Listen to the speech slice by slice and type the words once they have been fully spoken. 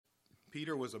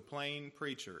Peter was a plain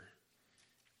preacher.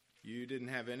 You didn't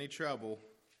have any trouble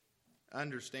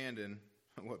understanding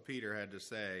what Peter had to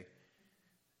say.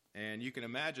 And you can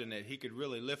imagine that he could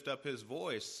really lift up his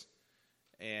voice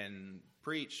and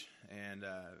preach and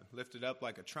lift it up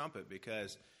like a trumpet,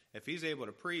 because if he's able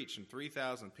to preach and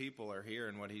 3,000 people are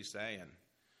hearing what he's saying,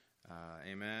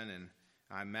 amen. And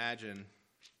I imagine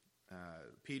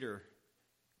Peter,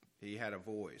 he had a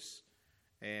voice,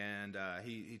 and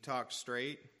he talked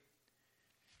straight.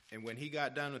 And when he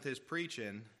got done with his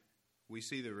preaching, we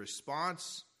see the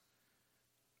response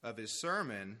of his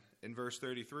sermon in verse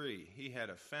 33. He had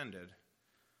offended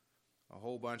a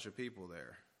whole bunch of people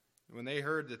there. When they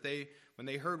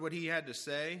heard what he had to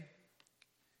say,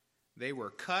 they were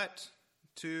cut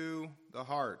to the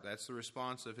heart. That's the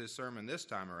response of his sermon this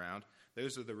time around.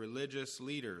 Those are the religious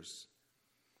leaders,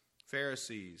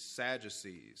 Pharisees,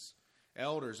 Sadducees,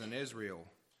 elders in Israel.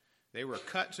 They were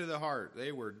cut to the heart.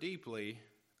 They were deeply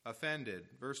offended.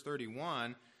 Verse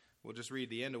 31, we'll just read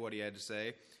the end of what he had to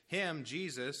say. Him,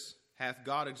 Jesus, hath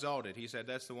God exalted. He said,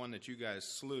 that's the one that you guys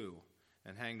slew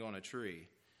and hanged on a tree.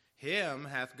 Him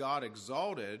hath God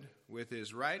exalted with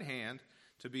his right hand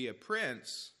to be a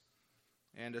prince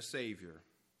and a savior,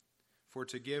 for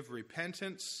to give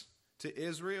repentance to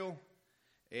Israel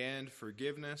and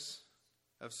forgiveness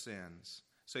of sins.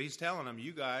 So he's telling them,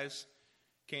 you guys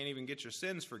can't even get your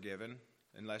sins forgiven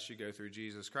unless you go through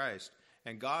Jesus Christ.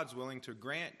 And God's willing to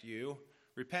grant you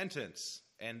repentance.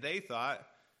 And they thought,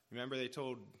 remember they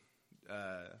told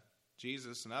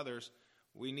Jesus and others,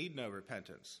 we need no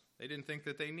repentance. They didn't think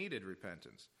that they needed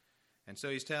repentance. And so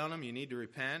he's telling them, you need to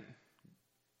repent.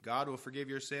 God will forgive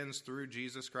your sins through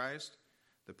Jesus Christ,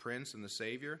 the Prince and the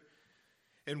Savior.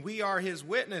 And we are his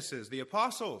witnesses, the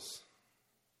apostles.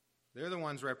 They're the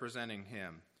ones representing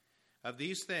him of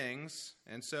these things,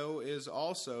 and so is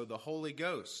also the Holy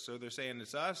Ghost. So they're saying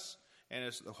it's us and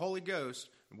it's the Holy Ghost.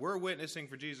 We're witnessing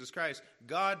for Jesus Christ.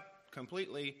 God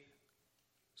completely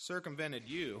circumvented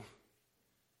you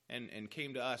and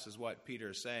came to us, is what Peter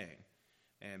is saying.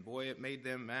 And boy, it made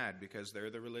them mad, because they're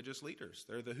the religious leaders.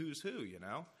 They're the who's who, you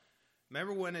know.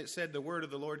 Remember when it said the word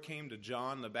of the Lord came to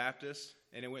John the Baptist,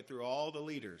 and it went through all the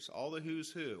leaders, all the who's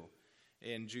who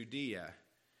in Judea,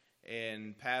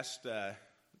 and past the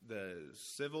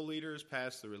civil leaders,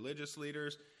 past the religious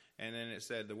leaders, and then it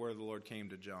said the word of the Lord came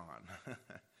to John.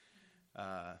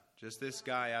 Just this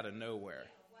guy out of nowhere.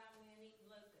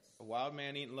 A wild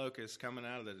man eating locusts coming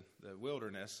out of the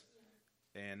wilderness,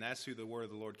 and that's who the word of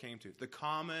the Lord came to. The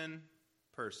common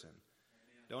person.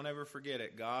 Amen. Don't ever forget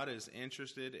it. God is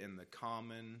interested in the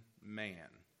common man.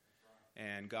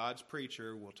 And God's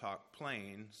preacher will talk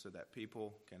plain so that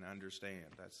people can understand.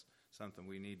 That's something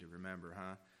we need to remember,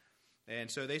 huh?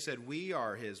 And so they said, we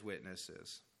are his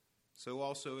witnesses. So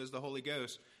also is the Holy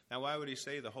Ghost. Now, why would he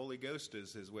say the Holy Ghost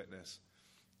is his witness?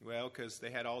 Well, because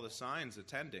they had all the signs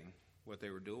attending what they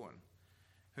were doing.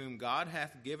 Whom God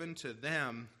hath given to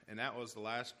them, and that was the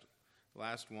last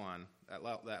one,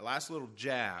 that last little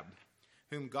jab.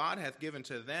 Whom God hath given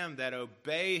to them that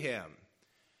obey him.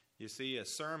 You see, a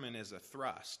sermon is a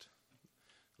thrust.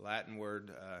 The Latin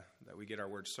word that we get our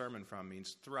word sermon from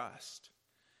means thrust.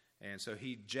 And so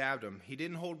he jabbed him. He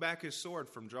didn't hold back his sword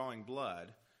from drawing blood.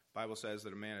 The Bible says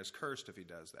that a man is cursed if he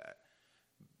does that.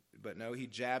 But no, he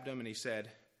jabbed him, and he said,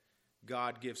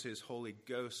 God gives his Holy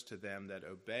Ghost to them that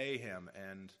obey him,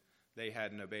 and they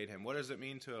hadn't obeyed him. What does it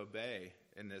mean to obey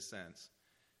in this sense?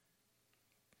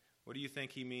 What do you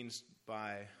think he means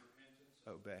by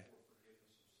obey?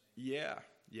 Yeah,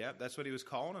 that's what he was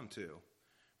calling them to.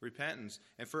 Repentance.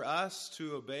 And for us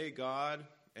to obey God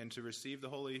and to receive the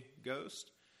Holy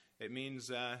Ghost, it means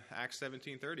Acts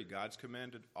 17:30. God's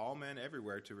commanded all men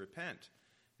everywhere to repent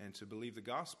and to believe the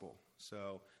gospel.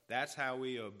 So that's how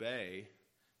we obey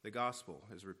the gospel,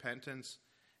 is repentance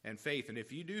and faith. And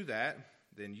if you do that,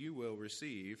 then you will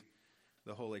receive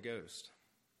the Holy Ghost.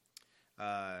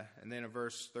 And then in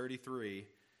verse 33,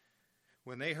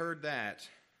 when they heard that,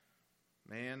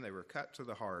 man, they were cut to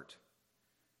the heart.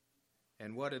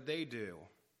 And what did they do?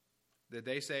 Did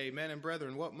they say, men and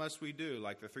brethren, what must we do?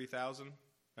 Like the 3,000,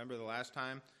 remember the last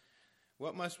time?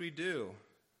 What must we do?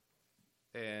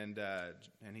 And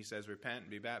he says, repent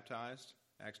and be baptized,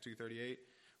 Acts 2:38.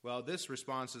 Well, this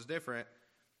response is different.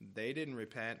 They didn't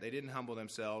repent. They didn't humble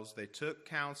themselves. They took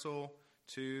counsel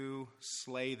to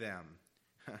slay them.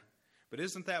 But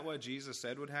isn't that what Jesus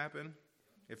said would happen?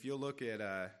 If you'll look at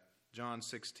John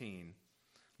 16,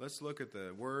 let's look at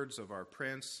the words of our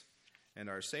Prince and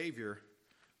our Savior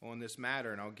on this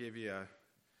matter, and I'll give you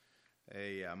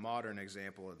a modern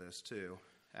example of this too.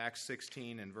 Acts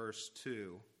 16 and verse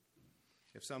 2.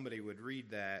 If somebody would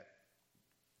read that,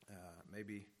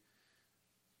 maybe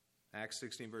Acts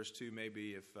 16, verse 2,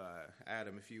 maybe if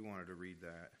Adam, if you wanted to read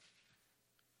that.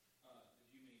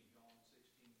 Did you mean John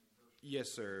 16, verse 2? Yes,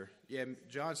 sir. Yeah,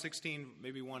 John 16,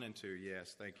 maybe 1 and 2.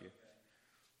 Yes, thank you. Okay.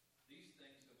 These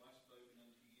things have I spoken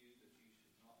unto you, that ye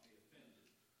should not be offended.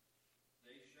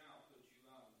 They shall put you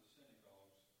out of the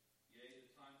synagogues. Yea, the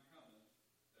time cometh,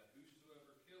 that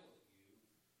whosoever killeth you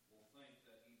will think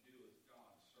that he doeth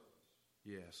God service.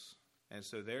 Yes. And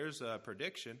so there's a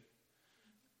prediction.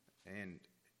 And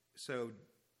so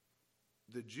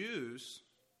the Jews,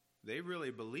 they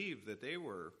really believed that they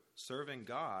were serving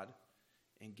God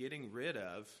and getting rid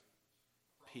of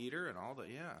Peter and all that.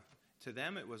 Yeah. To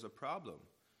them, it was a problem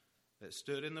that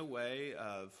stood in the way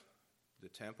of the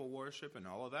temple worship and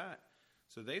all of that.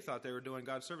 So they thought they were doing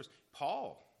God's service.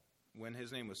 Paul, when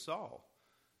his name was Saul,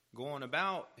 going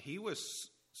about, he was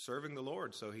serving the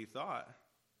Lord, so he thought,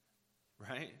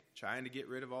 right? Trying to get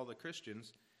rid of all the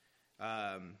Christians.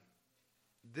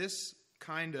 This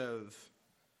kind of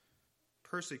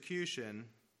persecution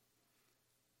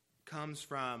comes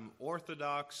from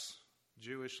Orthodox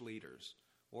Jewish leaders.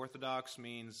 Orthodox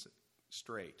means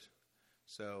straight.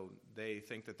 So they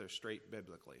think that they're straight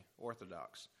biblically,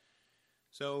 Orthodox.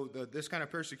 So this kind of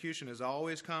persecution has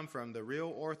always come from the real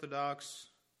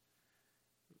Orthodox,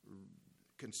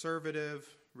 conservative,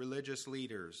 religious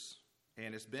leaders.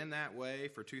 And it's been that way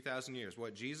for 2,000 years.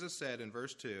 What Jesus said in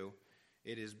verse 2,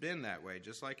 it has been that way,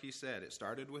 just like he said. It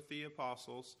started with the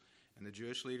apostles and the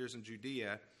Jewish leaders in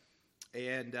Judea.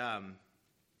 And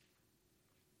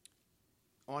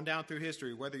on down through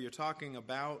history, whether you're talking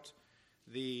about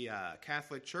the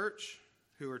Catholic Church,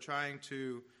 who are trying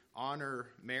to honor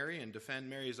Mary and defend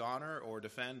Mary's honor, or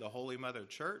defend the Holy Mother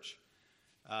Church,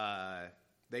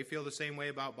 they feel the same way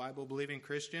about Bible-believing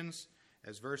Christians,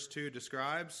 as verse 2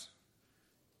 describes.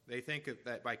 They think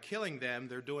that by killing them,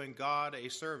 they're doing God a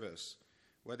service.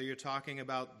 Whether you're talking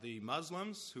about the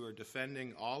Muslims who are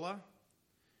defending Allah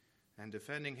and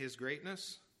defending his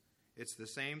greatness, it's the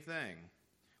same thing.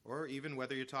 Or even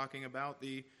whether you're talking about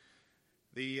the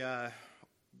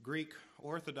Greek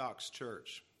Orthodox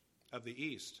Church of the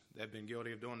East, they've been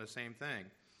guilty of doing the same thing.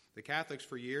 The Catholics,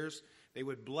 for years, they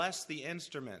would bless the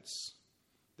instruments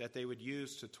that they would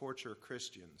use to torture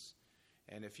Christians.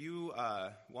 And if you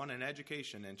want an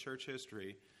education in church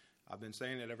history, I've been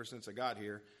saying it ever since I got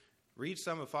here, read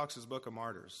some of Fox's Book of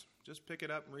Martyrs. Just pick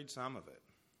it up and read some of it.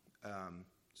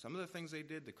 Some of the things they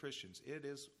did to Christians, it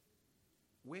is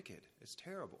wicked. It's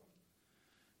terrible.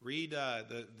 Read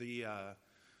the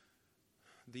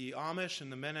Amish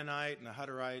and the Mennonite and the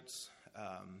Hutterites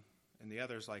and the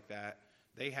others like that.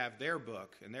 They have their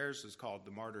book, and theirs is called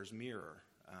The Martyr's Mirror.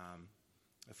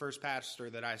 The first pastor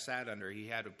that I sat under, he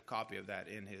had a copy of that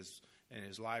in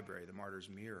his library, The Martyr's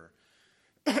Mirror.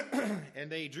 And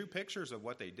they drew pictures of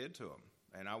what they did to him.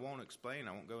 And I won't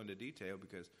go into detail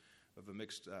because of a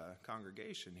mixed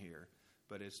congregation here.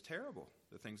 But it's terrible,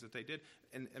 the things that they did.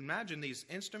 And imagine these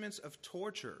instruments of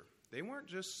torture. They weren't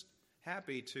just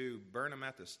happy to burn them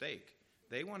at the stake.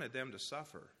 They wanted them to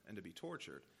suffer and to be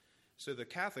tortured. So the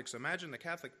Catholics, imagine the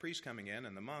Catholic priests coming in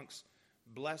and the monks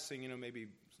blessing, maybe,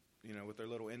 with their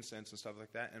little incense and stuff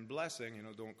like that, and blessing,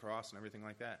 don't cross and everything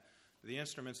like that. The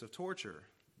instruments of torture.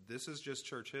 This is just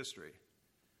church history.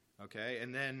 Okay?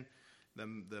 And then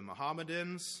the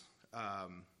Mohammedans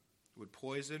would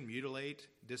poison, mutilate,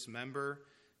 dismember,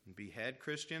 and behead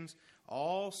Christians.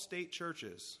 All state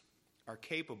churches are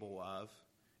capable of,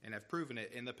 and have proven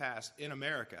it in the past in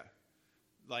America,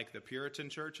 like the Puritan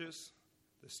churches,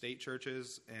 the state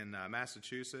churches in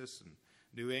Massachusetts and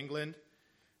New England,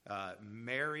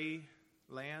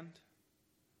 Maryland,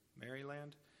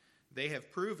 they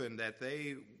have proven that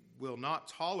they will not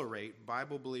tolerate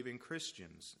Bible-believing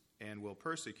Christians and will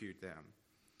persecute them.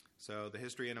 So the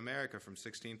history in America from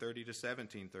 1630 to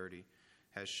 1730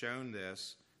 has shown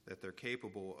this, that they're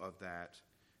capable of that.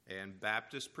 And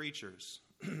Baptist preachers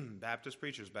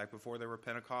back before there were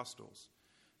Pentecostals,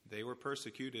 they were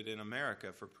persecuted in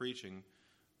America for preaching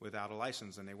without a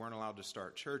license, and they weren't allowed to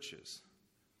start churches.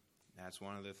 That's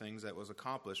one of the things that was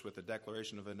accomplished with the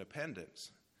Declaration of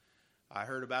Independence. I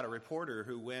heard about a reporter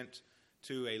who went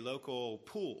to a local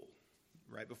pool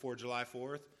right before July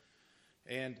 4th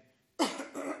and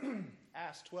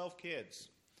asked 12 kids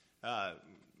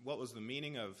what was the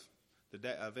meaning of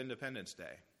Independence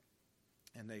Day.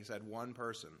 And they said one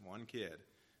kid,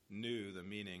 knew the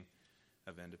meaning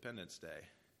of Independence Day.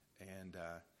 And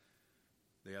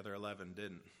the other 11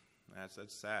 didn't. That's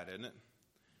sad, isn't it?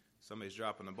 Somebody's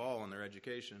dropping the ball on their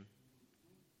education.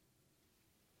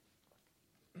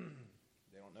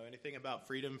 They don't know anything about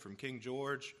freedom from King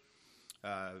George,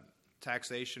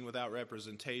 taxation without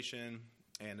representation,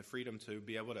 and the freedom to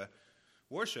be able to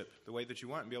worship the way that you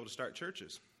want and be able to start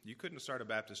churches. You couldn't start a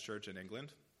Baptist church in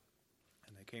England.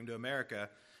 And they came to America,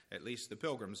 at least the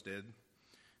Pilgrims did,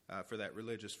 for that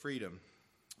religious freedom.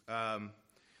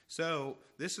 So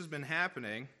this has been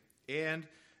happening, and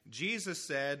Jesus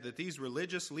said that these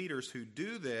religious leaders who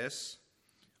do this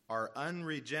are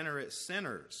unregenerate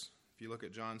sinners. If you look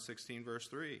at John 16, verse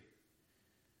 3.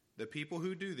 The people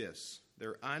who do this,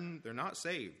 they're not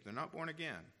saved. They're not born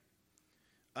again.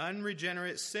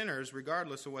 Unregenerate sinners,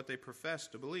 regardless of what they profess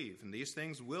to believe. And these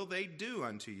things will they do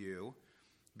unto you,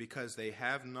 because they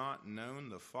have not known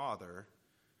the Father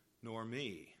nor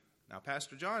me. Now,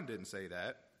 Pastor John didn't say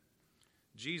that.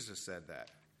 Jesus said that.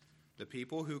 The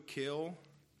people who kill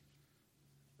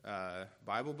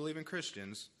Bible-believing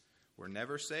Christians were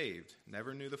never saved,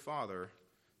 never knew the Father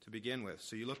to begin with.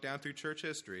 So you look down through church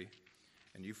history,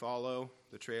 and you follow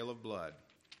the trail of blood.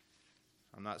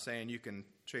 I'm not saying you can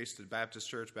trace the Baptist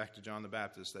church back to John the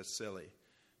Baptist. That's silly.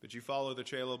 But you follow the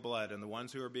trail of blood, and the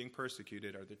ones who are being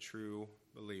persecuted are the true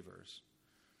believers.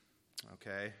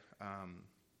 Okay?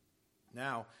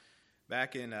 Now,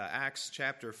 back in Acts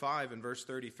chapter 5 and verse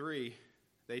 33,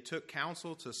 they took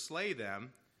counsel to slay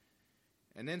them,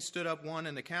 and then stood up one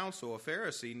in the council, a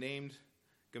Pharisee named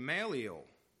Gamaliel.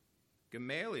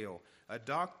 Gamaliel, a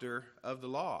doctor of the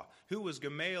law. Who was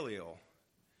Gamaliel?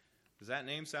 Does that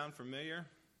name sound familiar?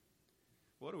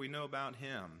 What do we know about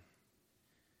him?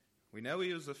 We know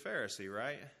he was a Pharisee,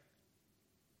 right?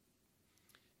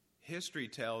 History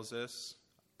tells us,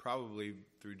 probably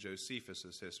through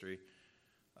Josephus' history,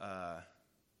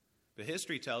 but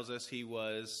history tells us he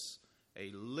was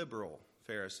a liberal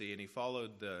Pharisee, and he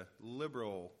followed the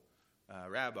liberal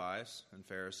rabbis and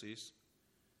Pharisees.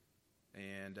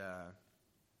 And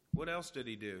what else did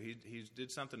he do? He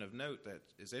did something of note that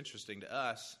is interesting to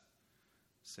us,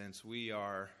 since we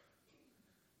are...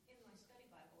 In my study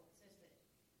Bible, it says that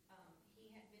he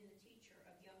had been the teacher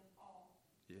of young Paul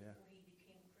before he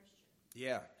became a Christian.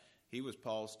 Yeah, he was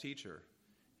Paul's teacher,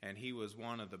 and he was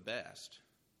one of the best.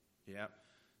 Yeah.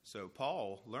 So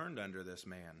Paul learned under this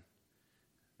man.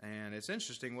 And it's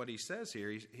interesting what he says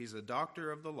here. He's a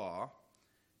doctor of the law,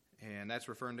 and that's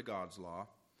referring to God's law.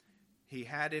 He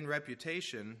had in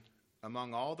reputation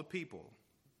among all the people.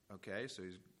 Okay, so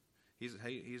he's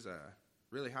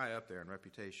really high up there in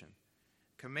reputation.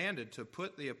 Commanded to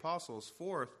put the apostles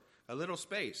forth a little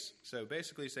space. So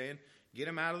basically saying, get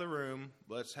them out of the room,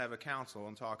 let's have a council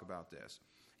and talk about this.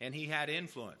 And he had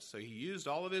influence. So he used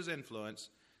all of his influence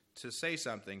to say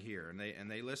something here, and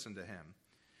they listened to him.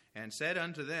 And said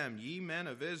unto them, Ye men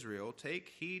of Israel, take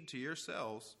heed to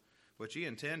yourselves what ye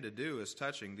intend to do as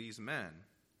touching these men.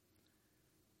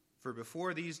 For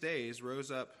before these days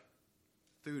rose up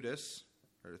Theudas,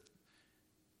 or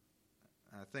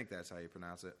I think that's how you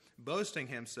pronounce it, boasting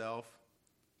himself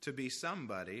to be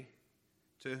somebody,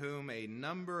 to whom a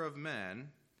number of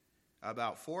men,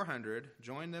 about 400,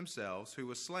 joined themselves, who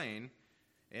was slain,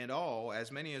 and all,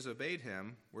 as many as obeyed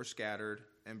him, were scattered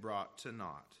and brought to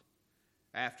naught.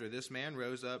 After this man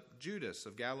rose up Judas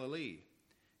of Galilee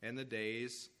in the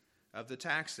days of the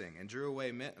taxing, and drew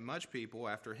away much people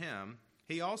after him.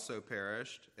 He also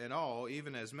perished, and all,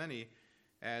 even as many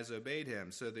as obeyed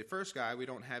him. So the first guy, we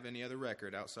don't have any other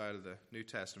record outside of the New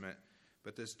Testament.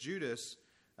 But this Judas,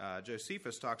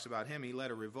 Josephus talks about him. He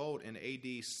led a revolt in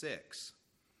AD 6.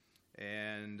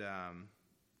 And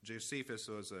Josephus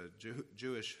was a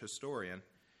Jewish historian.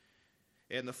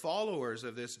 And the followers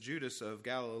of this Judas of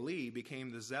Galilee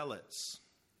became the Zealots.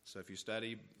 So if you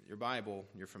study your Bible,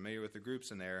 you're familiar with the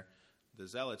groups in there. The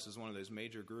Zealots is one of those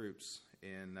major groups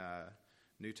in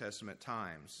New Testament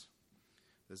times.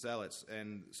 The Zealots.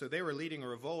 And so they were leading a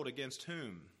revolt against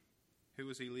whom? Who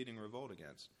was he leading a revolt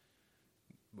against?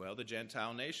 Well, the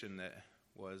Gentile nation that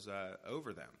was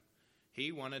over them.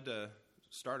 He wanted to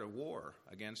start a war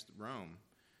against Rome,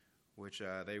 which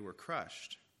they were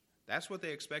crushed. That's what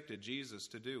they expected Jesus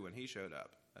to do when he showed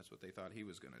up. That's what they thought he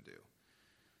was going to do.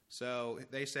 So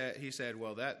he said,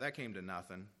 well, that came to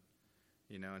nothing,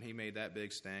 and he made that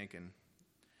big stink. And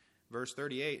verse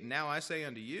 38, now I say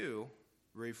unto you,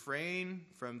 refrain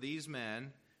from these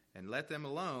men and let them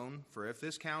alone, for if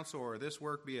this counsel or this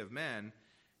work be of men,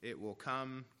 it will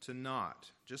come to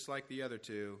naught. Just like the other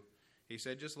two, he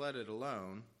said, just let it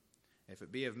alone. If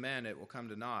it be of men, it will come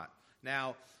to naught.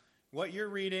 Now, what you're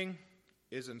reading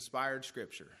is inspired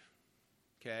scripture,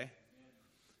 okay?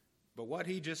 But what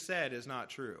he just said is not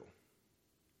true.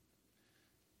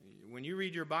 When you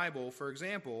read your Bible, for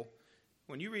example,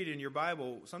 when you read in your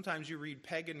Bible, sometimes you read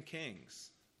pagan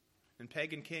kings. And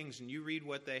pagan kings, and you read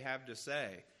what they have to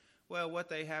say. Well, what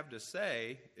they have to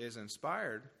say is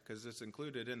inspired, because it's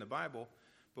included in the Bible,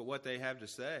 but what they have to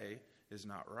say is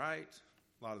not right.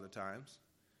 a lot of the times.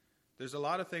 There's a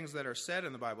lot of things that are said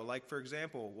in the Bible, like, for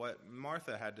example, what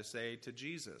Martha had to say to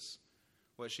Jesus.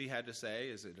 What she had to say,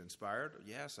 is it inspired?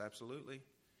 Yes, absolutely,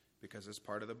 because it's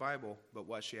part of the Bible. But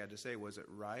what she had to say, was it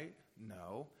right?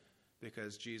 No,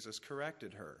 because Jesus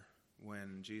corrected her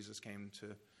when Jesus came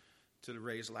to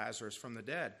raise Lazarus from the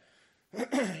dead.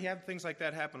 You have things like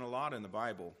that happen a lot in the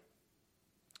Bible.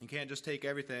 You can't just take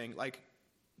everything, like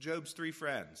Job's 3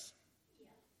 friends.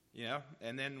 Yeah.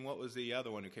 And then what was the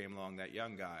other one who came along, that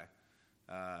young guy?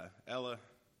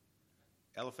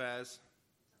 Eliphaz?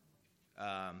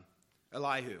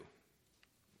 Elihu.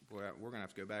 Boy, we're going to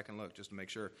have to go back and look just to make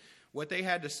sure. What they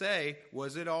had to say,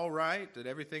 was it all right? Did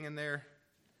everything in there?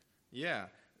 Yeah.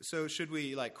 So should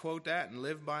we quote that and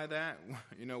live by that?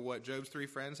 What Job's 3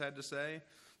 friends had to say?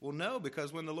 Well, no,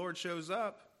 because when the Lord shows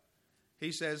up,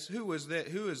 he says, who is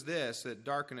this that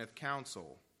darkeneth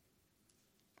counsel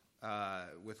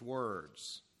with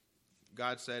words?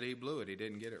 God said he blew it. He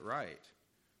didn't get it right,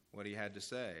 what he had to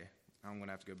say. I'm going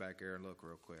to have to go back there and look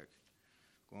real quick.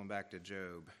 Going back to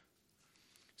Job.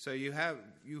 So you have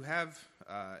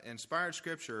inspired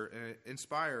scripture,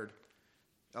 inspired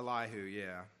Elihu,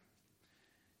 yeah.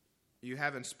 You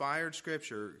have inspired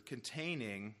scripture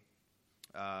containing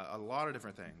a lot of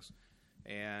different things.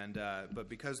 But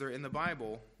because they're in the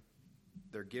Bible,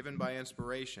 they're given by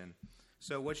inspiration.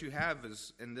 So what you have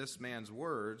is, in this man's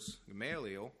words,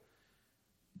 Gamaliel,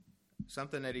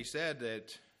 something that he said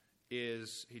that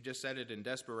is, he just said it in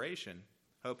desperation,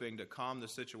 hoping to calm the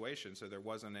situation so there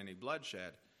wasn't any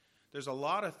bloodshed. There's a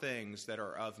lot of things that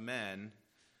are of men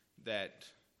that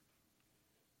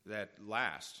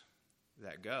last,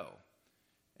 that go.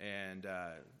 And,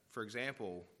 for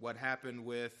example, what happened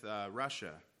with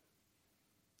Russia.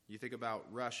 You think about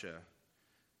Russia.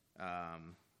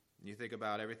 You think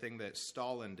about everything that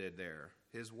Stalin did there,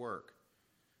 his work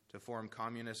to form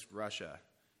communist Russia.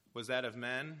 Was that of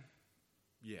men?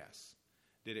 Yes.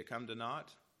 Did it come to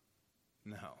naught?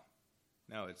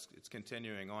 No, it's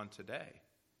continuing on today.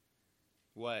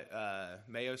 What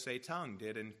Mao Zedong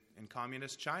did in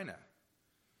communist China.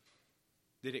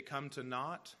 Did it come to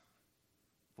naught?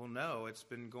 Well, no, it's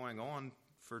been going on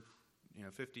for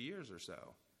 50 years or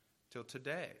so, till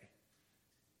today.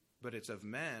 But it's of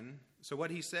men. So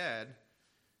what he said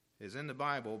is in the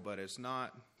Bible, but it's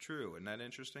not true. Isn't that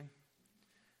interesting?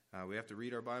 We have to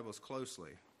read our Bibles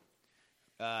closely.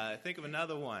 Think of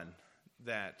another one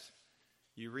that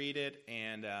you read it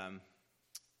and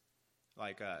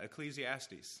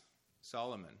Ecclesiastes,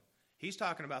 Solomon. He's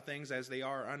talking about things as they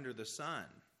are under the sun,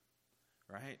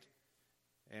 right?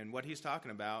 And what he's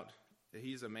talking about,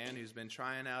 he's a man who's been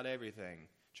trying out everything,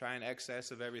 trying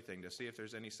excess of everything to see if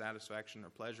there's any satisfaction or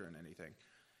pleasure in anything.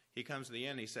 He comes to the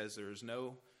end, he says there's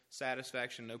no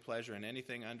satisfaction, no pleasure in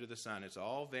anything under the sun. It's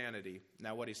all vanity.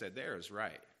 Now what he said there is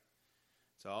right.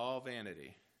 It's all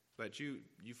vanity. But you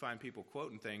find people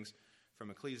quoting things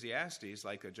from Ecclesiastes,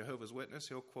 like a Jehovah's Witness,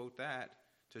 he'll quote that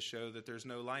to show that there's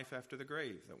no life after the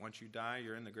grave, that once you die,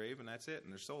 you're in the grave and that's it,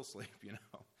 and there's soul sleep,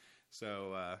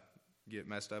 So get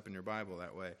messed up in your Bible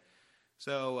that way.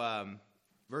 So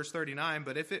verse 39,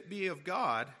 but if it be of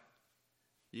God,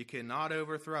 ye cannot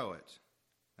overthrow it.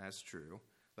 That's true.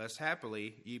 Lest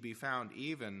happily ye be found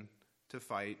even to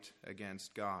fight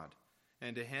against God.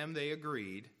 And to him they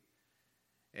agreed,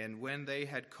 and when they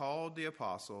had called the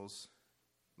apostles,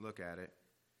 look at it,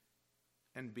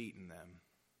 and beaten them.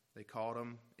 They called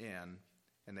them in,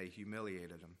 and they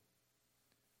humiliated them.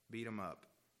 Beat them up.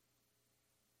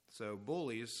 So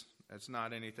bullies, that's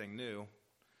not anything new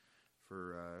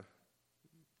for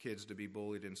kids to be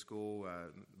bullied in school.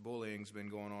 Bullying's been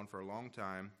going on for a long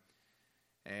time.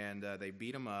 And they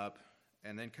beat them up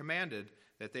and then commanded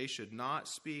that they should not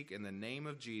speak in the name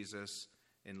of Jesus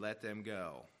and let them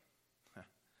go.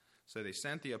 So they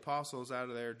sent the apostles out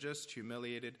of there just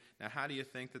humiliated. Now, how do you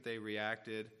think that they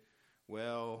reacted?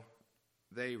 Well,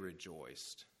 they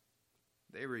rejoiced.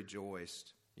 They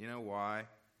rejoiced. You know why?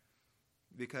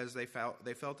 Because they felt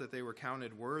that they were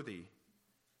counted worthy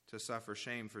to suffer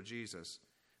shame for Jesus.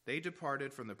 They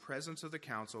departed from the presence of the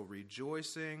council,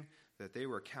 rejoicing that they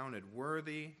were counted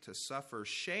worthy to suffer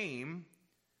shame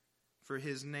for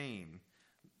his name.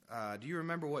 Do you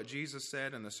remember what Jesus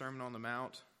said in the Sermon on the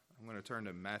Mount? I'm going to turn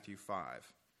to Matthew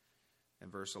 5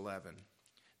 and verse 11.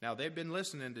 Now, they've been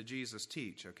listening to Jesus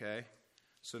teach, okay?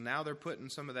 So now they're putting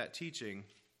some of that teaching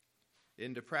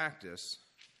into practice.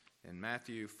 In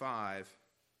Matthew 5,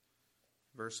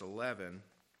 verse 11,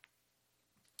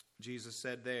 Jesus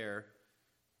said there,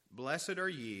 blessed are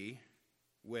ye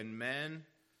when men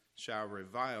shall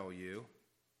revile you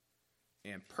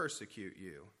and persecute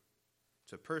you.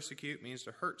 To persecute means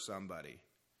to hurt somebody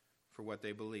for what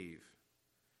they believe.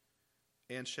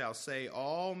 and shall say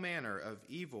all manner of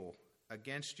evil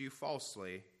against you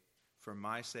falsely for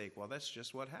my sake. Well, that's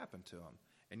just what happened to them.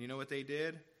 And you know what they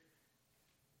did?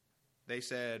 They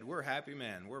said, we're happy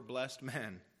men, we're blessed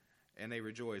men. And they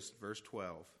rejoiced. Verse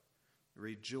 12.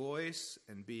 Rejoice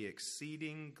and be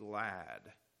exceeding glad,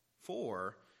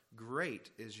 for great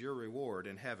is your reward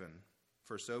in heaven.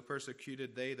 For so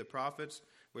persecuted they the prophets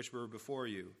which were before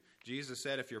you. Jesus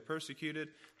said, if you're persecuted,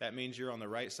 that means you're on the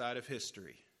right side of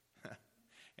history.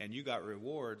 And you got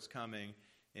rewards coming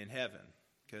in heaven,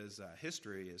 because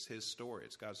history is his story.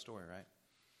 It's God's story, right?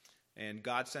 And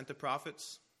God sent the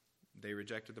prophets. They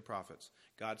rejected the prophets.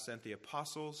 God sent the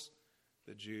apostles.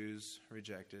 The Jews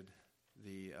rejected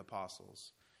the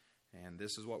apostles. And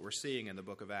this is what we're seeing in the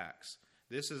book of Acts.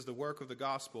 This is the work of the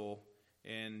gospel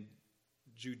in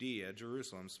Judea,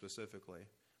 Jerusalem specifically,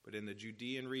 but in the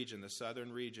Judean region, the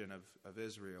southern region of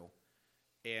Israel.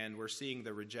 And we're seeing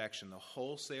the rejection, the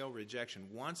wholesale rejection,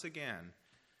 once again,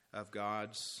 of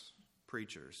God's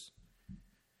preachers.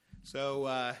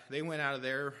 So they went out of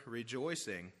there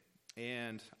rejoicing.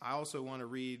 And I also want to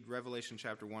read Revelation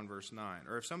chapter 1, verse 9.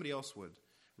 Or if somebody else would,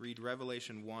 read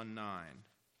Revelation 1, 9.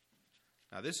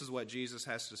 Now this is what Jesus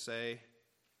has to say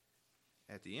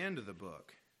at the end of the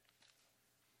book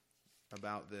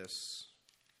about this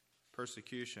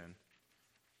persecution.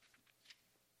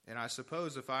 And I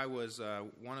suppose if I was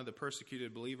one of the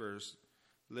persecuted believers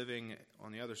living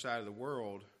on the other side of the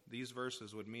world, these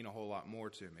verses would mean a whole lot more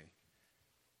to me.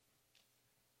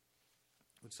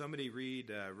 Would somebody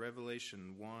read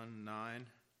Revelation 1, 9? I,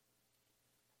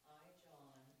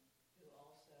 John, who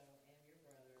also am your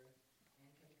brother and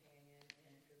companion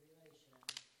in tribulation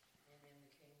and in the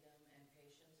kingdom and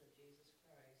patience of Jesus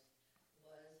Christ,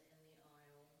 was in the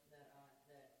isle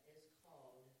that is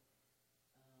called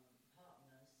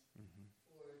Patmos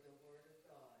for the word of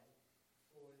God,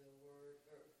 for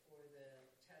the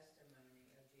testimony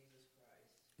of Jesus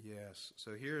Christ. Yes.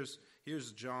 So here's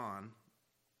John.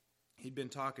 He'd been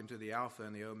talking to the Alpha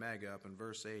and the Omega up in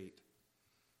verse 8.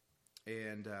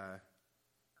 And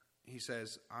he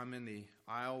says, I'm in the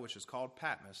isle which is called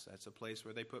Patmos. That's a place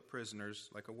where they put prisoners,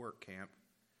 like a work camp.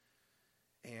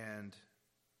 And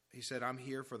he said, I'm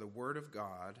here for the word of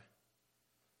God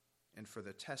and for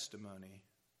the testimony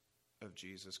of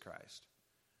Jesus Christ.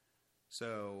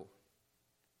 So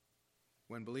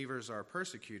when believers are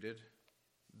persecuted,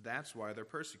 that's why they're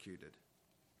persecuted.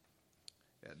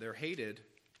 They're hated.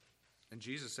 And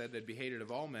Jesus said they'd be hated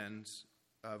of all men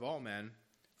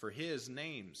for his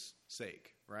name's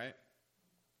sake, right?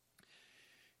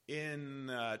 In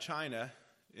China,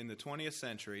 in the 20th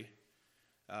century,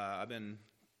 I've been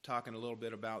talking a little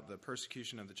bit about the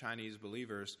persecution of the Chinese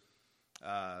believers.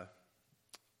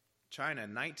 China,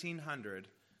 in 1900,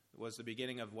 was the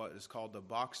beginning of what is called the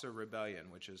Boxer Rebellion,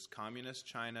 which is communist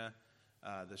China,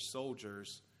 the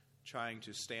soldiers trying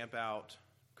to stamp out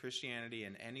Christianity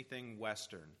and anything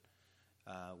Western.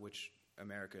 Which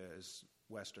America is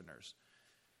Westerners,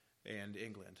 and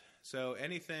England. So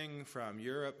anything from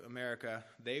Europe, America,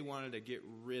 they wanted to get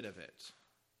rid of it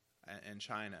in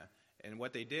China. And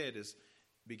what they did is,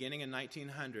 beginning in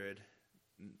 1900,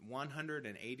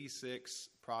 186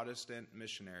 Protestant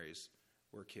missionaries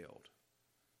were killed.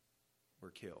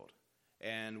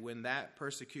 And when that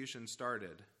persecution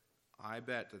started, I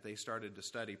bet that they started to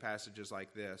study passages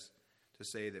like this to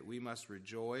say that we must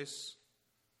rejoice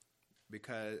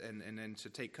because, and then to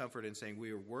take comfort in saying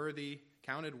we are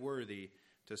counted worthy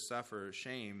to suffer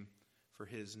shame for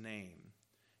his name.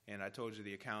 And I told you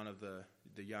the account of the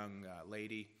young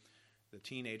lady, the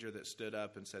teenager that stood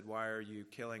up and said, why are you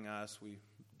killing us? We've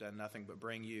done nothing but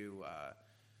bring you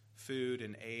food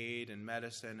and aid and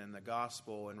medicine and the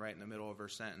gospel. And right in the middle of her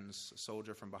sentence, a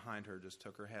soldier from behind her just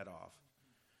took her head off.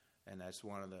 And that's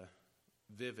one of the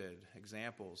vivid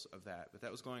examples of that. But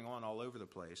that was going on all over the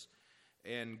place.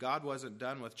 And God wasn't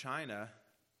done with China.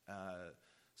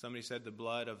 Somebody said the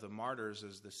blood of the martyrs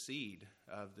is the seed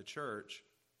of the church.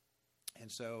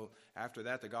 And so after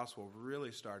that, the gospel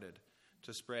really started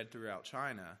to spread throughout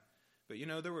China. But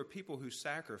there were people who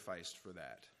sacrificed for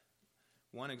that.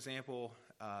 One example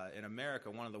in America,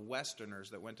 one of the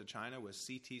Westerners that went to China was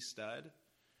C.T. Studd.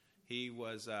 He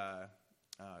was, I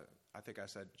think I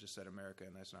just said America,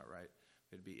 and that's not right.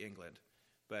 It'd be England.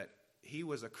 But he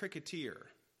was a cricketer.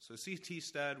 So C.T.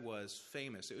 Studd was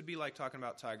famous. It would be like talking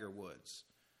about Tiger Woods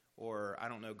or, I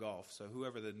don't know, golf. So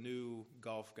whoever the new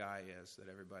golf guy is that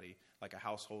everybody, like a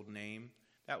household name,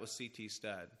 that was C.T.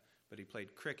 Studd. But he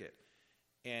played cricket.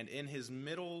 And in his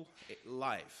middle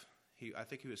life, I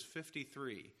think he was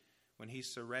 53 when he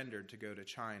surrendered to go to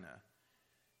China.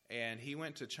 And he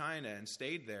went to China and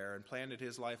stayed there and planted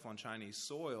his life on Chinese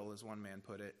soil, as one man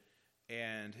put it.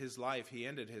 And he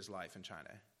ended his life in China.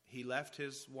 He left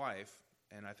his wife,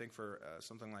 and I think for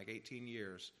something like 18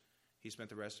 years, he spent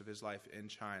the rest of his life in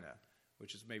China,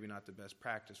 which is maybe not the best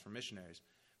practice for missionaries.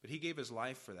 But he gave his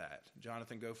life for that.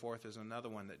 Jonathan Goforth is another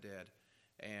one that did,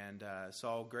 and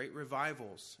saw great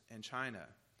revivals in China.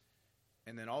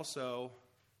 And then also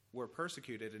were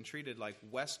persecuted and treated like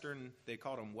Western, they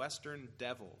called them Western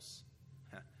devils.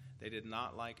 They did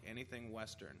not like anything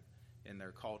Western in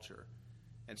their culture.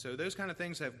 And so those kind of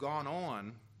things have gone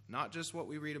on, not just what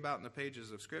we read about in the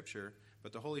pages of Scripture,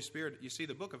 but the Holy Spirit. You see,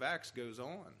 the book of Acts goes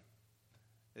on.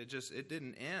 It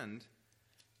didn't end.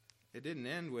 It didn't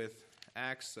end with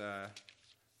Acts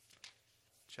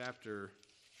chapter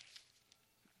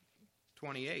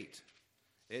 28.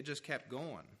 It just kept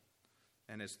going.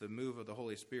 And it's the move of the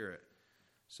Holy Spirit.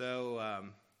 So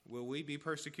will we be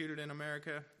persecuted in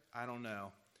America? I don't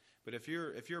know. But if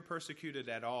you're persecuted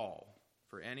at all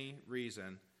for any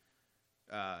reason,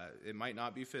 it might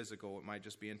not be physical. It might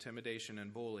just be intimidation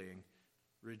and bullying.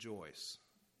 Rejoice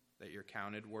that you're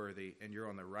counted worthy and you're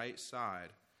on the right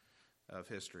side of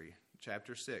history.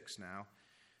 Chapter 6 now.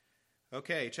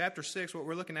 Okay, chapter 6, what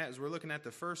we're looking at is we're looking at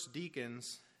the first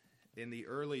deacons in the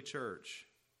early church.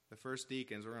 The first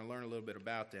deacons, we're going to learn a little bit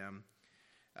about them.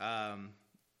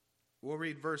 We'll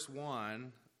read verse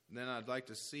 1, then I'd like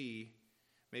to see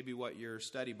maybe what your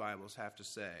study Bibles have to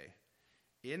say.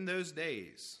 In those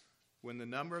days, when the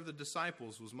number of the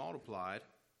disciples was multiplied,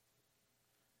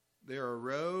 there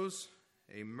arose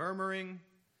a murmuring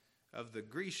of the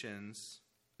Grecians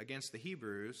against the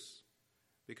Hebrews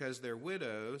because their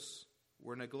widows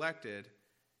were neglected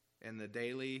in the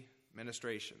daily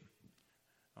ministration.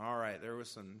 All right, there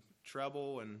was some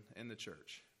trouble in the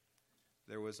church.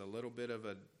 There was a little bit of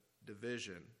a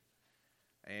division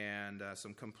and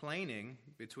some complaining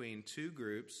between two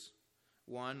groups,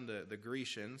 one the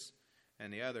Grecians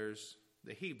and the others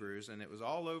the Hebrews, and it was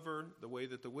all over the way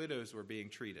that the widows were being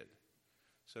treated.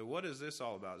 So what is this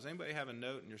all about? Does anybody have a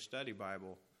note in your study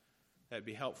Bible that'd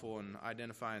be helpful in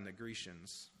identifying the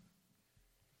Grecians?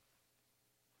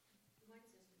 Mine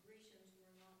says the Grecians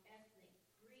were not ethnic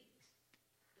Greeks,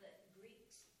 but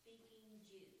Greek-speaking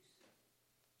Jews.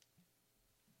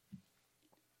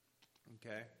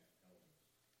 Okay.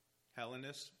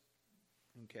 Hellenists.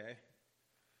 Okay.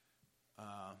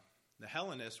 The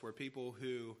Hellenists were people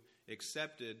who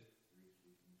accepted,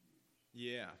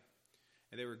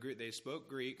 and they spoke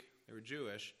Greek, they were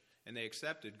Jewish, and they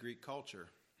accepted Greek culture.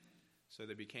 So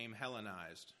they became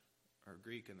Hellenized, or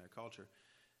Greek in their culture.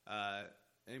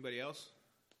 Anybody else?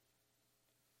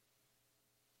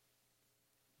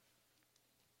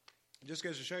 Just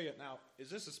goes to show you, now, is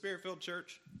this a Spirit-filled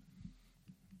church?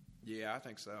 Yeah, I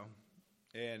think so.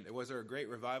 And was there a great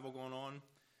revival going on?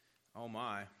 Oh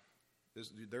my.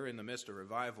 They're in the midst of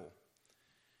revival.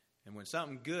 And when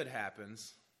something good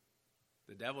happens,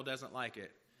 the devil doesn't like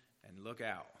it. And look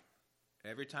out.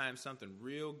 Every time something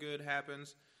real good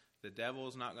happens, the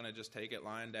devil's not going to just take it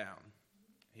lying down.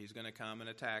 He's going to come and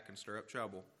attack and stir up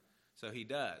trouble. So he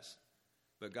does.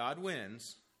 But God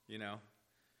wins, you know.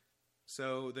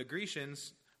 So the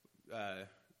Grecians,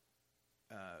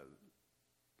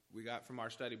 we got from our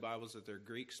study Bibles that they're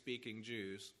Greek-speaking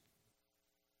Jews.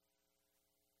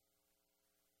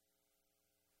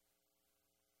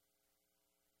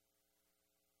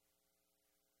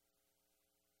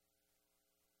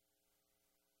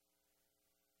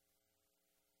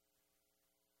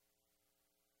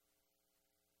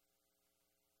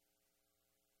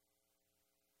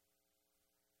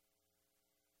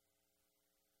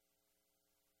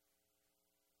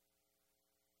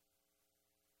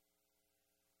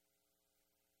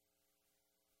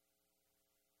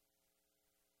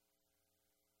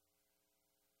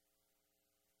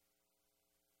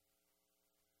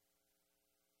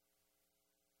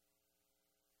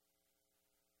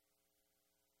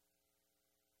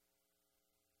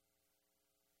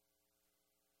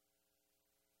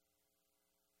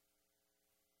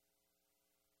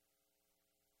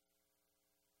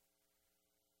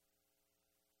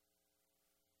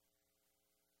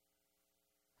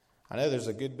 I know there's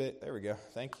a good bit. There we go.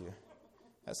 Thank you.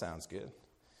 That sounds good.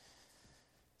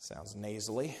 Sounds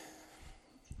nasally.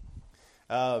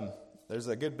 There's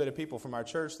a good bit of people from our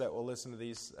church that will listen to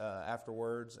these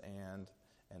afterwards and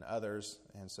others,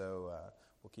 and so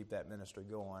we'll keep that ministry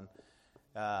going.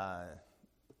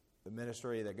 The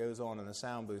ministry that goes on in the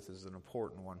sound booth is an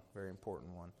important one, very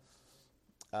important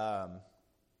one.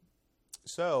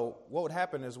 So what would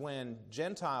happen is when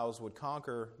Gentiles would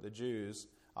conquer the Jews,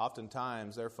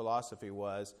 oftentimes their philosophy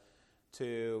was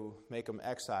to make them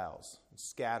exiles,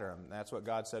 scatter them. That's what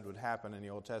God said would happen in the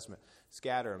Old Testament.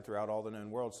 Scatter them throughout all the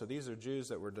known world. So these are Jews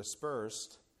that were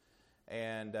dispersed,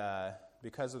 and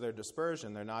because of their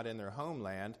dispersion, they're not in their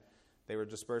homeland. They were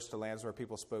dispersed to lands where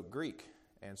people spoke Greek,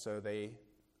 and so they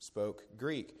spoke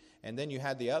Greek. And then you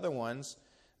had the other ones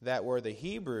that were the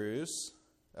Hebrews,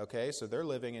 okay, so they're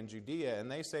living in Judea,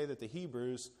 and they say that the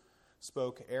Hebrews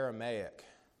spoke Aramaic.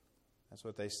 That's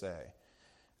what they say.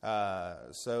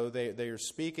 So they are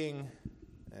speaking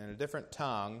in a different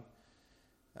tongue,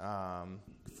 and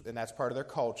that's part of their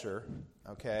culture,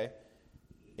 okay?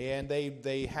 And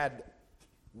they had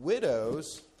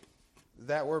widows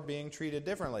that were being treated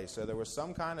differently. So there was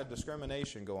some kind of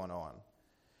discrimination going on.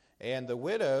 And the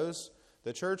widows,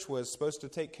 the church was supposed to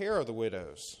take care of the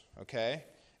widows, okay?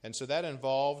 And so that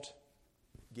involved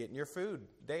getting your food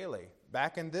daily.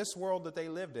 Back in this world that they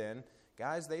lived in,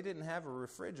 guys, they didn't have a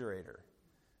refrigerator.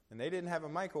 And they didn't have a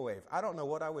microwave. I don't know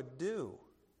what I would do.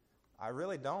 I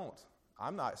really don't.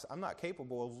 I'm not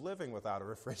capable of living without a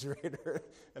refrigerator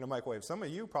and a microwave. Some of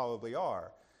you probably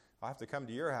are. I'll have to come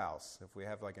to your house if we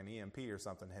have like an EMP or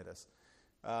something hit us.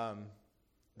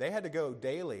 They had to go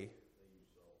daily.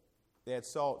 They had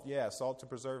salt, salt to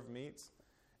preserve meats.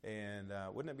 And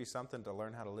wouldn't it be something to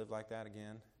learn how to live like that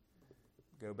again?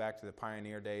 Go back to the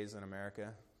pioneer days in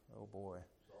America. Oh, boy.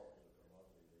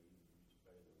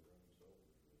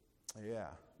 Yeah,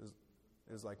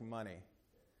 it was like money.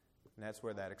 And that's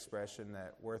where that expression,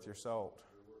 that worth your salt.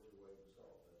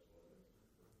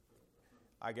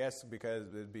 I guess because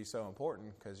it would be so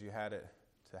important because you had it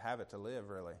to have it to live,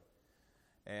 really.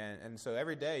 And so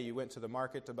every day you went to the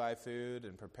market to buy food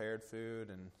and prepared food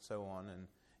and so on. And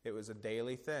it was a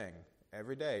daily thing.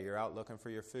 Every day you're out looking for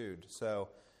your food. So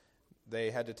they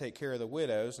had to take care of the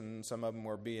widows, and some of them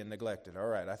were being neglected. All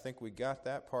right, I think we got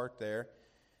that part there.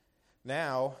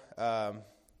 Now,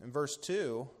 in verse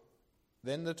 2,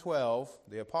 then the 12,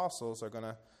 the apostles, are going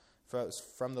to,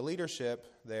 from the leadership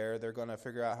there, they're going to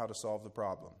figure out how to solve the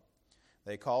problem.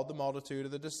 They called the multitude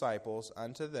of the disciples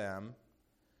unto them.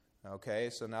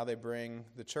 Okay, so now they bring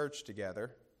the church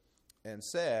together and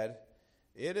said,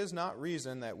 it is not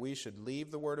reason that we should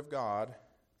leave the word of God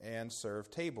and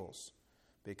serve tables,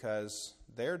 because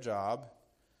their job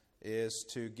is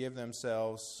to give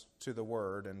themselves to the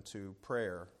word and to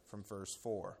prayer from verse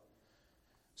 4.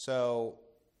 So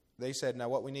they said, now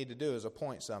what we need to do is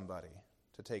appoint somebody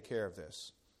to take care of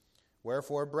this.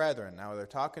 Wherefore, brethren, now they're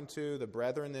talking to the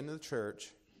brethren in the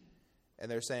church,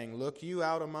 and they're saying, look you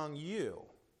out among you.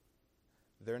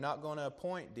 They're not going to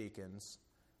appoint deacons.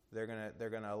 They're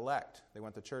going to elect. They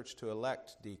want the church to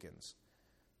elect deacons.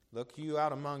 Look you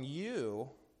out among you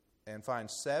and find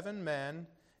 7 men,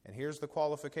 and here's the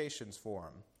qualifications for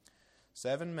them.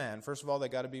 7 men. First of all, they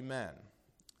got to be men.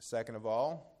 Second of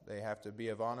all, they have to be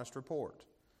of honest report.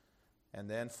 And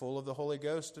then full of the Holy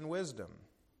Ghost and wisdom,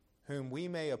 whom we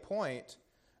may appoint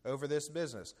over this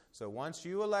business. So once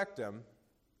you elect them,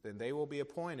 then they will be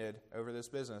appointed over this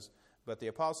business. But the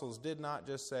apostles did not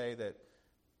just say that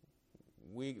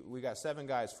we got 7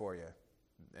 guys for you,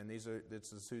 and this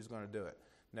is who's going to do it.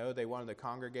 No, they wanted the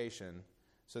congregation.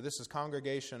 So this is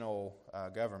congregational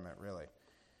government, really.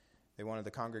 They wanted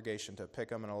the congregation to pick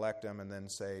them and elect them and then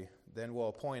say, then we'll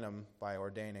appoint them by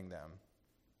ordaining them.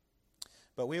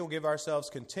 But we will give ourselves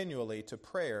continually to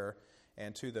prayer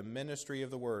and to the ministry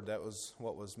of the word. That was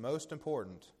what was most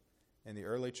important in the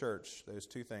early church, those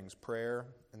 2 things, prayer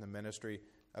and the ministry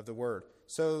of the word.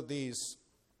 So these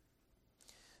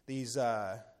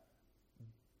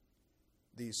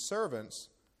servants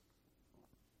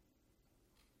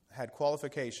had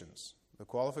qualifications. The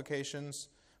qualifications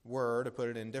were, to put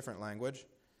it in different language,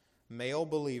 male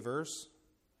believers.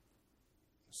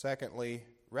 Secondly,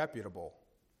 reputable,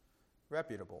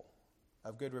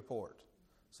 of good report.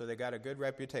 So they got a good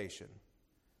reputation.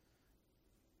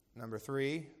 Number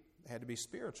 3, they had to be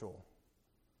spiritual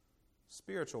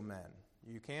men.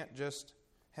 You can't just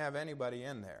have anybody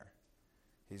in there.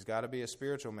 He's got to be a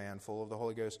spiritual man full of the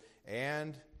Holy Ghost,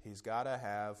 and he's got to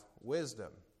have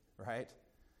wisdom, right?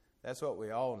 That's what we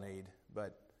all need,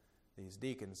 but these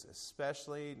deacons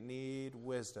especially need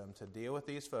wisdom to deal with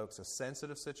these folks, a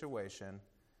sensitive situation,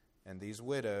 and these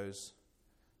widows.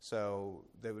 So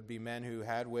there would be men who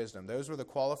had wisdom. Those were the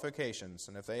qualifications,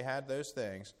 and if they had those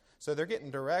things, so they're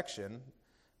getting direction,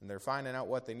 and they're finding out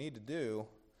what they need to do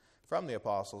from the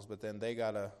apostles, but then they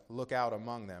got to look out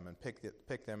among them and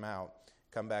pick them out,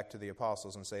 come back to the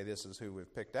apostles and say, this is who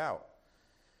we've picked out.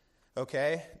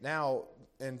 Okay, now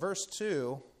in verse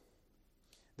 2,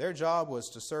 their job was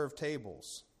to serve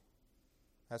tables.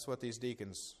 That's what these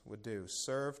deacons would do,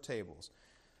 serve tables.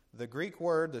 The Greek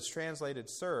word that's translated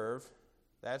serve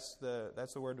That's the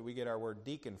word that we get our word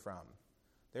deacon from.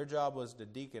 Their job was to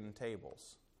deacon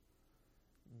tables.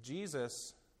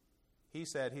 Jesus, he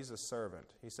said he's a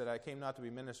servant. He said, I came not to be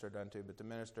ministered unto, but to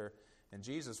minister. And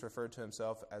Jesus referred to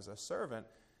himself as a servant.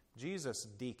 Jesus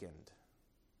deaconed.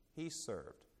 He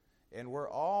served. And we're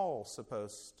all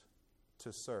supposed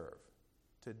to serve,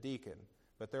 to deacon.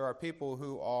 But there are people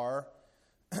who are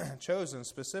chosen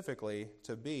specifically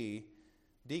to be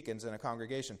deacons in a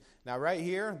congregation. Now, right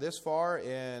here, this far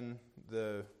in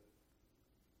the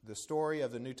story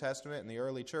of the New Testament and the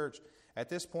early church, at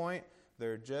this point,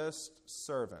 they're just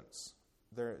servants.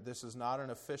 This is not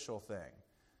an official thing.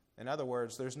 In other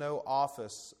words, there's no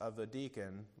office of a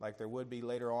deacon like there would be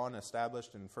later on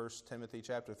established in 1 Timothy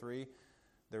chapter 3.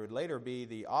 There would later be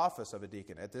the office of a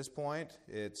deacon. At this point,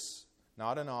 it's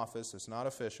not an office, it's not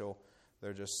official.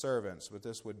 They're just servants, but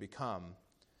this would become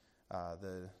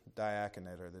the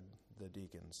diaconate or the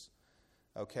deacons.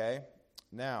 Okay?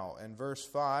 Now, in verse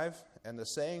 5, and the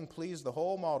saying pleased the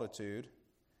whole multitude,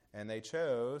 and they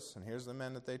chose, and here's the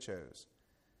men that they chose: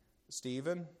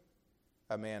 Stephen,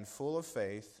 a man full of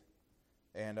faith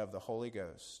and of the Holy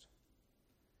Ghost,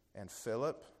 and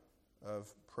Philip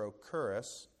of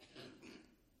Prochorus,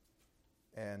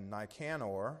 and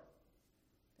Nicanor,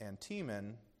 and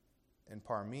Timon, and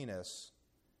Parmenas,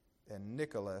 and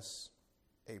Nicholas,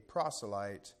 a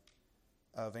proselyte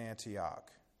of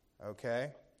Antioch.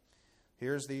 Okay?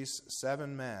 Here's these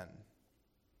 7 men.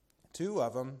 2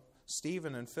 of them,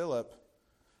 Stephen and Philip,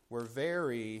 were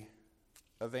very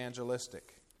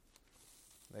evangelistic.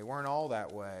 They weren't all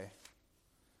that way.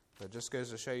 But it just goes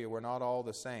to show you we're not all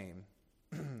the same.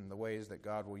 The ways that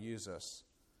God will use us.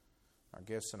 Our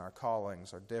gifts and our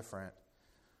callings are different.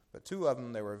 But 2 of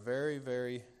them, they were very,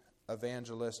 very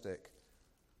evangelistic.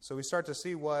 So we start to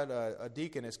see what a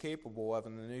deacon is capable of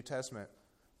in the New Testament.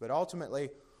 But ultimately,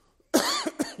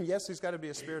 yes, he's got to be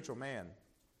a spiritual man.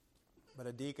 But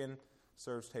a deacon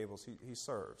serves tables. He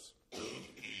serves.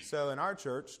 So in our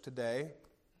church today,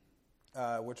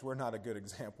 which we're not a good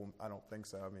example, I don't think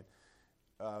so. I mean,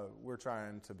 we're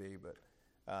trying to be, but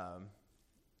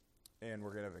and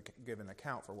we're going to give an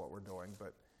account for what we're doing.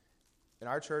 But in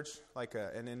our church,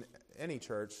 and in any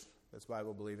church that's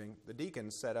Bible believing, the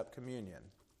deacons set up communion.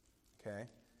 Okay,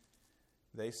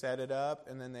 they set it up,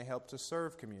 and then they help to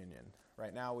serve communion.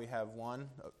 Right now, we have one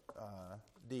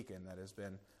deacon that has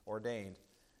been ordained,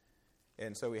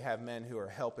 and so we have men who are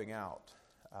helping out.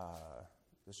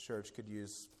 This church could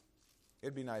use.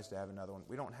 It'd be nice to have another one.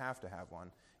 We don't have to have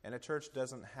one. And a church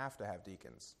doesn't have to have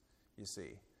deacons, you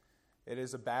see. It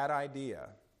is a bad idea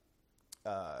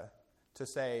to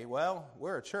say, well,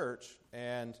 we're a church,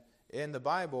 and in the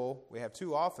Bible, we have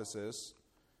 2 offices,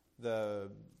 the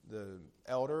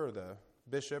elder or the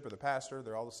bishop or the pastor,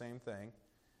 they're all the same thing,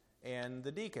 and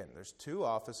the deacon. There's 2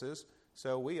 offices,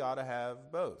 so we ought to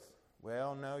have both.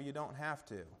 Well, no, you don't have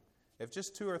to. If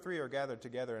just 2 or 3 are gathered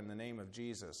together in the name of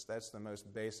Jesus, that's the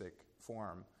most basic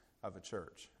form of a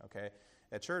church, okay?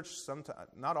 At church,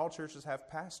 not all churches have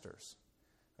pastors,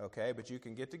 okay? But you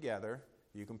can get together,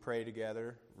 you can pray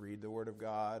together, read the Word of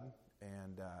God,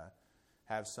 and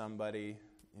have somebody,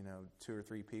 2 or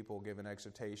 3 people give an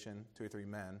exhortation, 2 or 3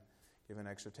 men give an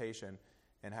exhortation,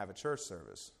 and have a church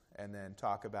service, and then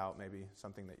talk about maybe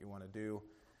something that you want to do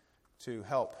to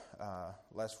help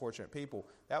less fortunate people.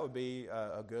 That would be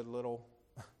a good little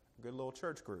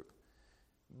church group.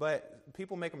 But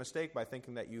people make a mistake by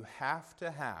thinking that you have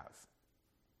to have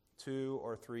 2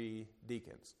 or 3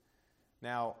 deacons.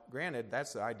 Now, granted,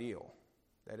 that's ideal.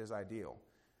 That is ideal.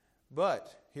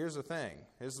 But here's the thing.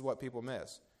 This is what people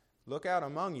miss. Look out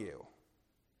among you.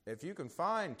 If you can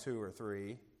find 2 or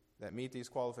 3 that meet these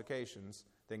qualifications,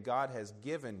 then God has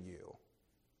given you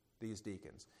these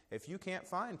deacons. If you can't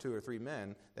find 2 or 3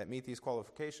 men that meet these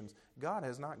qualifications, God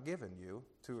has not given you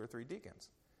 2 or 3 deacons.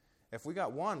 If we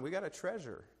got one, we got a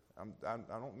treasure. I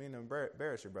don't mean to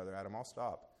embarrass you, Brother Adam. I'll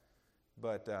stop.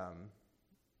 But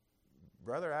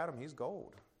Brother Adam, he's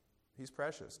gold. He's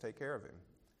precious. Take care of him.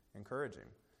 Encourage him.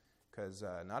 Because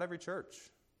not every church,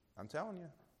 I'm telling you,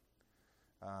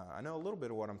 I know a little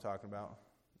bit of what I'm talking about.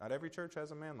 Not every church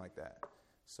has a man like that.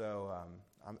 So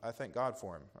I thank God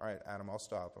for him. All right, Adam, I'll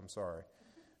stop. I'm sorry.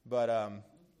 But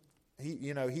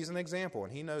he's an example,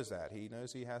 and he knows that. He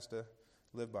knows he has to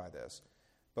live by this.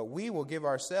 But we will give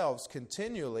ourselves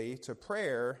continually to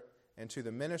prayer and to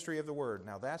the ministry of the word.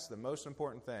 Now, that's the most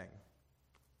important thing.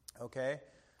 Okay?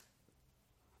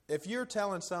 If you're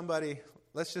telling somebody,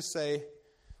 let's just say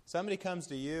somebody comes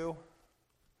to you,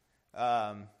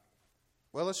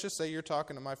 let's just say you're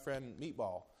talking to my friend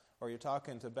Meatball, or you're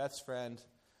talking to Beth's friend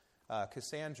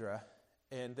Cassandra,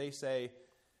 and they say,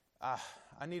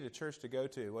 I need a church to go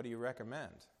to. What do you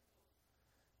recommend?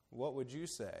 What would you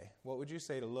say? What would you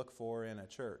say to look for in a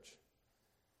church?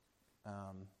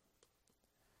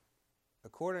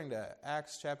 According to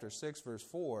Acts chapter 6, verse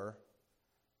 4,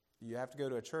 you have to go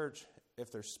to a church.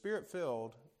 If they're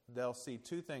Spirit-filled, they'll see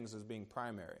two things as being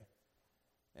primary.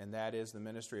 And that is the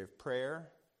ministry of prayer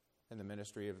and the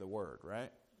ministry of the Word,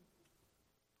 right?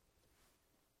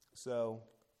 So,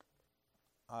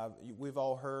 we've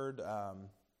all heard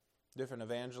different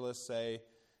evangelists say,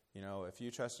 if you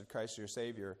trusted Christ as your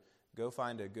Savior, go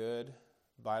find a good,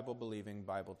 Bible-believing,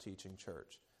 Bible-teaching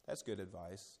church. That's good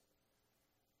advice.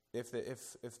 If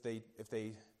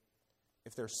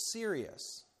they're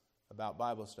serious about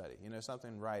Bible study,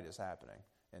 something right is happening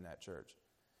in that church.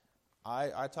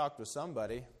 I talked with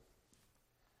somebody,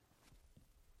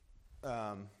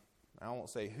 I won't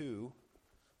say who,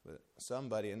 but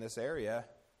somebody in this area,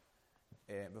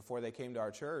 before they came to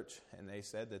our church, and they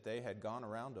said that they had gone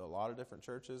around to a lot of different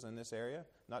churches in this area.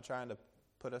 I'm not trying to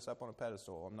put us up on a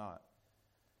pedestal, I'm not.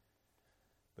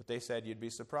 But they said you'd be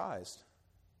surprised.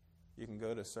 You can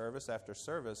go to service after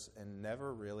service and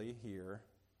never really hear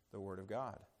the Word of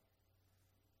God.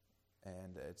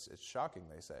 And it's shocking,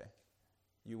 they say.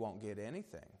 You won't get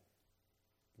anything.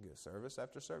 You go service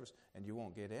after service, and you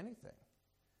won't get anything.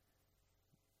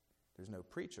 There's no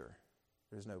preacher.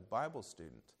 There's no Bible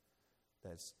student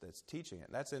that's teaching it.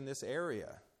 That's in this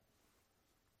area.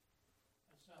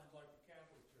 That sounds like the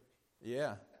Catholic Church.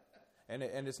 Yeah, and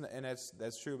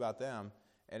that's true about them.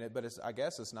 But I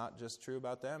guess it's not just true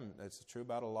about them. It's true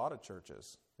about a lot of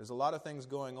churches. There's a lot of things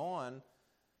going on,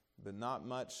 but not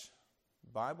much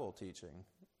Bible teaching,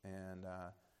 and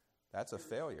that's a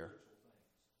failure.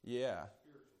 Yeah,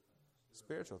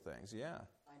 spiritual things. Yeah.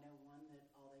 I know one that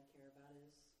all they care about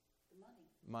is the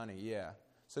money. Money, yeah.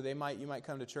 So you might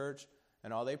come to church,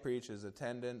 and all they preach is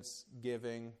attendance,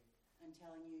 giving. And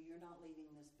telling you you're not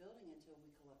leaving this building until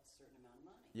we collect a certain amount of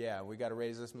money. Yeah, we got to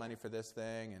raise this money for this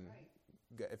thing, and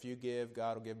if you give,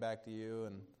 God will give back to you,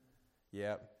 and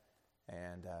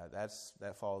and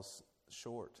that falls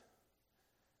short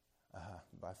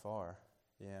by far.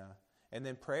 Yeah, and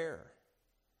then prayer.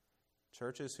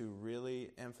 Churches who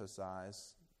really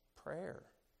emphasize prayer.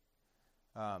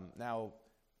 Now,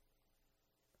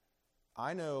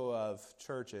 I know of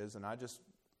churches, and I just,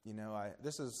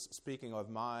 this is speaking of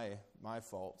my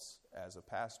faults as a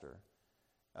pastor.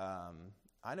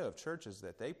 I know of churches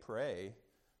that they pray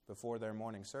before their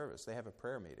morning service. They have a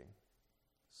prayer meeting.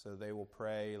 So they will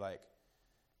pray like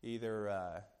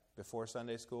either before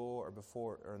Sunday school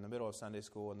or in the middle of Sunday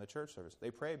school in the church service.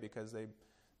 They pray because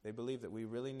they believe that we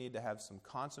really need to have some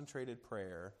concentrated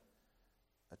prayer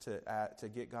to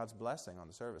get God's blessing on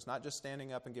the service. Not just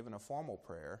standing up and giving a formal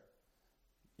prayer,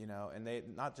 and they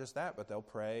not just that, but they'll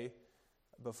pray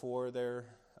before their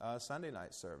Sunday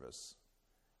night service.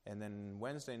 And then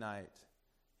Wednesday night,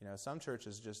 some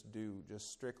churches just do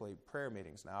strictly prayer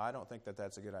meetings. Now, I don't think that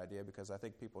that's a good idea because I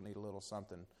think people need a little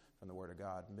something from the Word of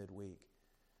God midweek.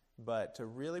 But to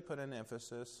really put an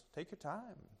emphasis, take your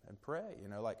time and pray.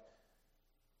 Like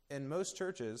in most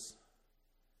churches,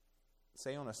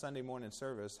 say on a Sunday morning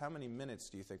service, how many minutes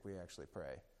do you think we actually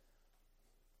pray?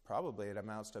 Probably it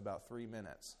amounts to about 3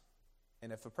 minutes.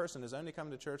 And if a person is only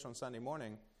coming to church on Sunday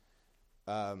morning,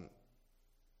 they're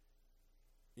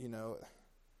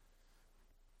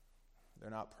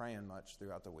not praying much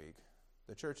throughout the week.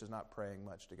 The church is not praying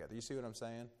much together. You see what I'm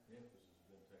saying? The emphasis has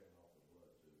been taken off the blood,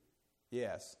 too.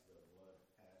 Yes. The blood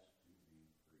has to be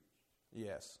preached.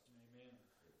 Yes. Amen.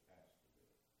 It has to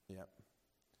be. Yep.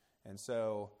 And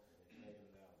so... They've taken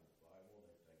it out of the Bible.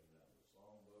 They've taken it out of the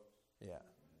songbooks. Yeah.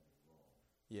 And it's wrong.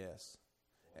 Yes.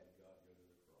 Why did God go to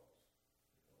the cross?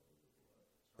 Because of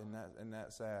the blood. Isn't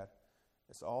that sad?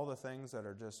 It's all the things that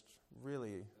are just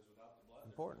really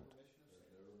important.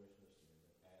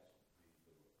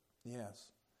 Yes.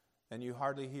 And you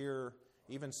hardly hear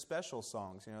even special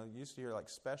songs. You used to hear like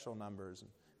special numbers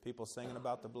and people singing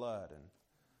about the blood. And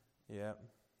yeah.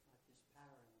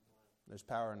 There's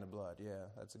power in the blood. Yeah,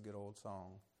 that's a good old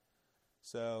song.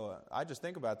 So I just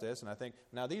think about this and I think,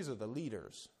 now these are the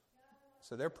leaders.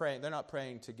 So they're praying. They're not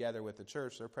praying together with the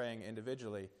church. They're praying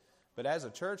individually. But as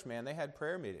a church, man, they had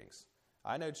prayer meetings.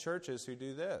 I know churches who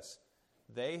do this.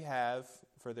 They have,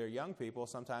 for their young people,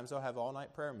 sometimes they'll have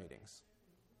all-night prayer meetings.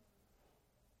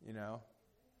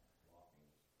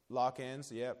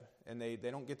 Lock-ins, yep. And they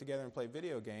don't get together and play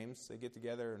video games. They get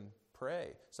together and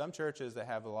pray. Some churches that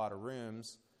have a lot of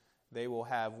rooms, they will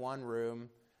have one room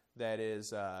that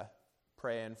is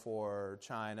praying for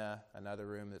China, another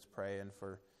room that's praying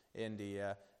for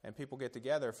India, and people get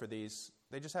together for these.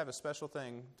 They just have a special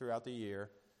thing throughout the year,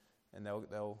 and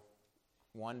they'll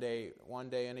One day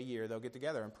in a year, they'll get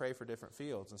together and pray for different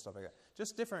fields and stuff like that.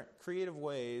 Just different creative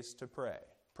ways to pray.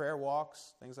 Prayer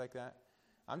walks, things like that.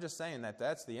 I'm just saying that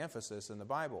that's the emphasis in the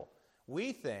Bible.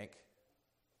 We think,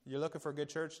 you're looking for a good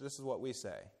church, this is what we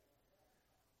say.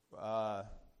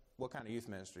 What kind of youth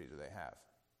ministry do they have?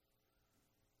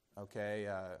 Okay,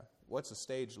 what's the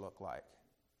stage look like?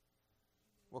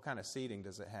 What kind of seating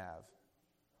does it have?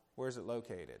 Where is it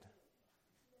located?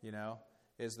 You know?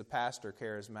 Is the pastor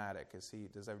charismatic?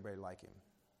 Does everybody like him?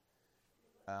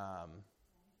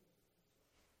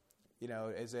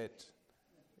 Is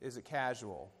it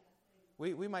casual?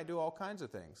 We might do all kinds of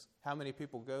things. How many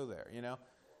people go there?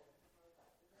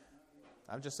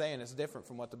 I'm just saying it's different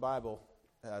from what the Bible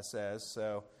says.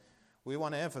 So we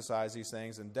want to emphasize these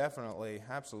things, and definitely,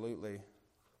 absolutely,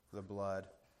 the blood.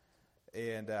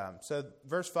 And so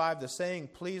verse 5, the saying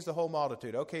pleased the whole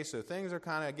multitude. Okay, so things are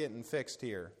kind of getting fixed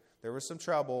here. There was some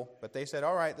trouble, but they said,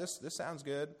 all right, this sounds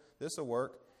good. This will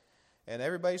work. And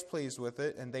everybody's pleased with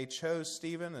it. And they chose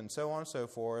Stephen and so on and so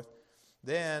forth.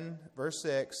 Then, verse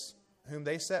 6, whom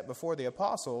they set before the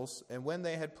apostles, and when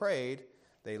they had prayed,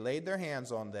 they laid their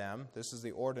hands on them. This is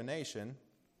the ordination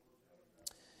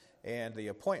and the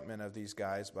appointment of these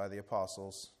guys by the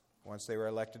apostles once they were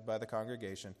elected by the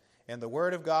congregation. And the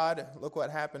word of God, look what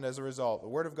happened as a result. The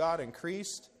word of God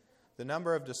increased. The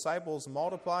number of disciples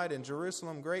multiplied in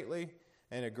Jerusalem greatly,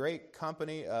 and a great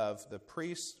company of the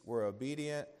priests were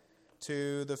obedient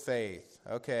to the faith.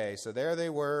 Okay, so there they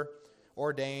were,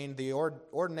 ordained. The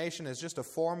ordination is just a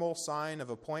formal sign of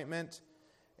appointment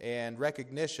and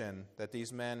recognition that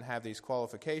these men have these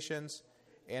qualifications,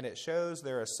 and it shows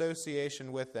their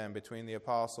association with them between the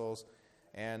apostles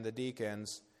and the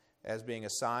deacons as being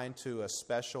assigned to a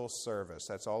special service.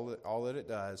 That's all that it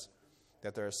does.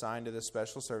 That they're assigned to this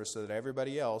special service so that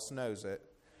everybody else knows it.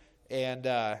 And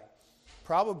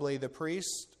probably the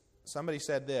priests, somebody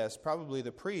said this, probably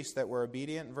the priests that were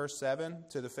obedient in verse 7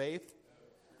 to the faith,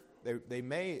 it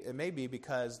may be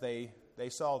because they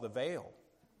saw the veil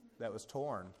that was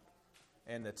torn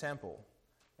in the temple.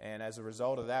 And as a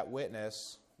result of that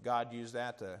witness, God used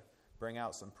that to bring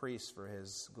out some priests for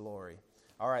His glory.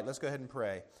 All right, let's go ahead and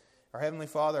pray. Our Heavenly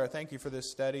Father, I thank You for this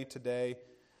study today.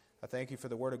 I thank You for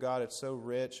the Word of God. It's so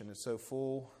rich and it's so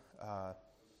full,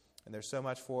 and there's so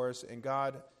much for us. And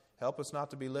God, help us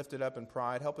not to be lifted up in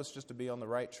pride. Help us just to be on the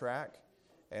right track.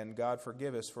 And God,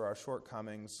 forgive us for our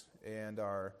shortcomings and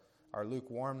our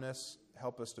lukewarmness.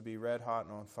 Help us to be red hot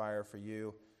and on fire for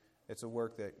You. It's a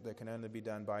work that can only be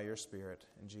done by Your Spirit.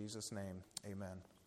 In Jesus' name, amen.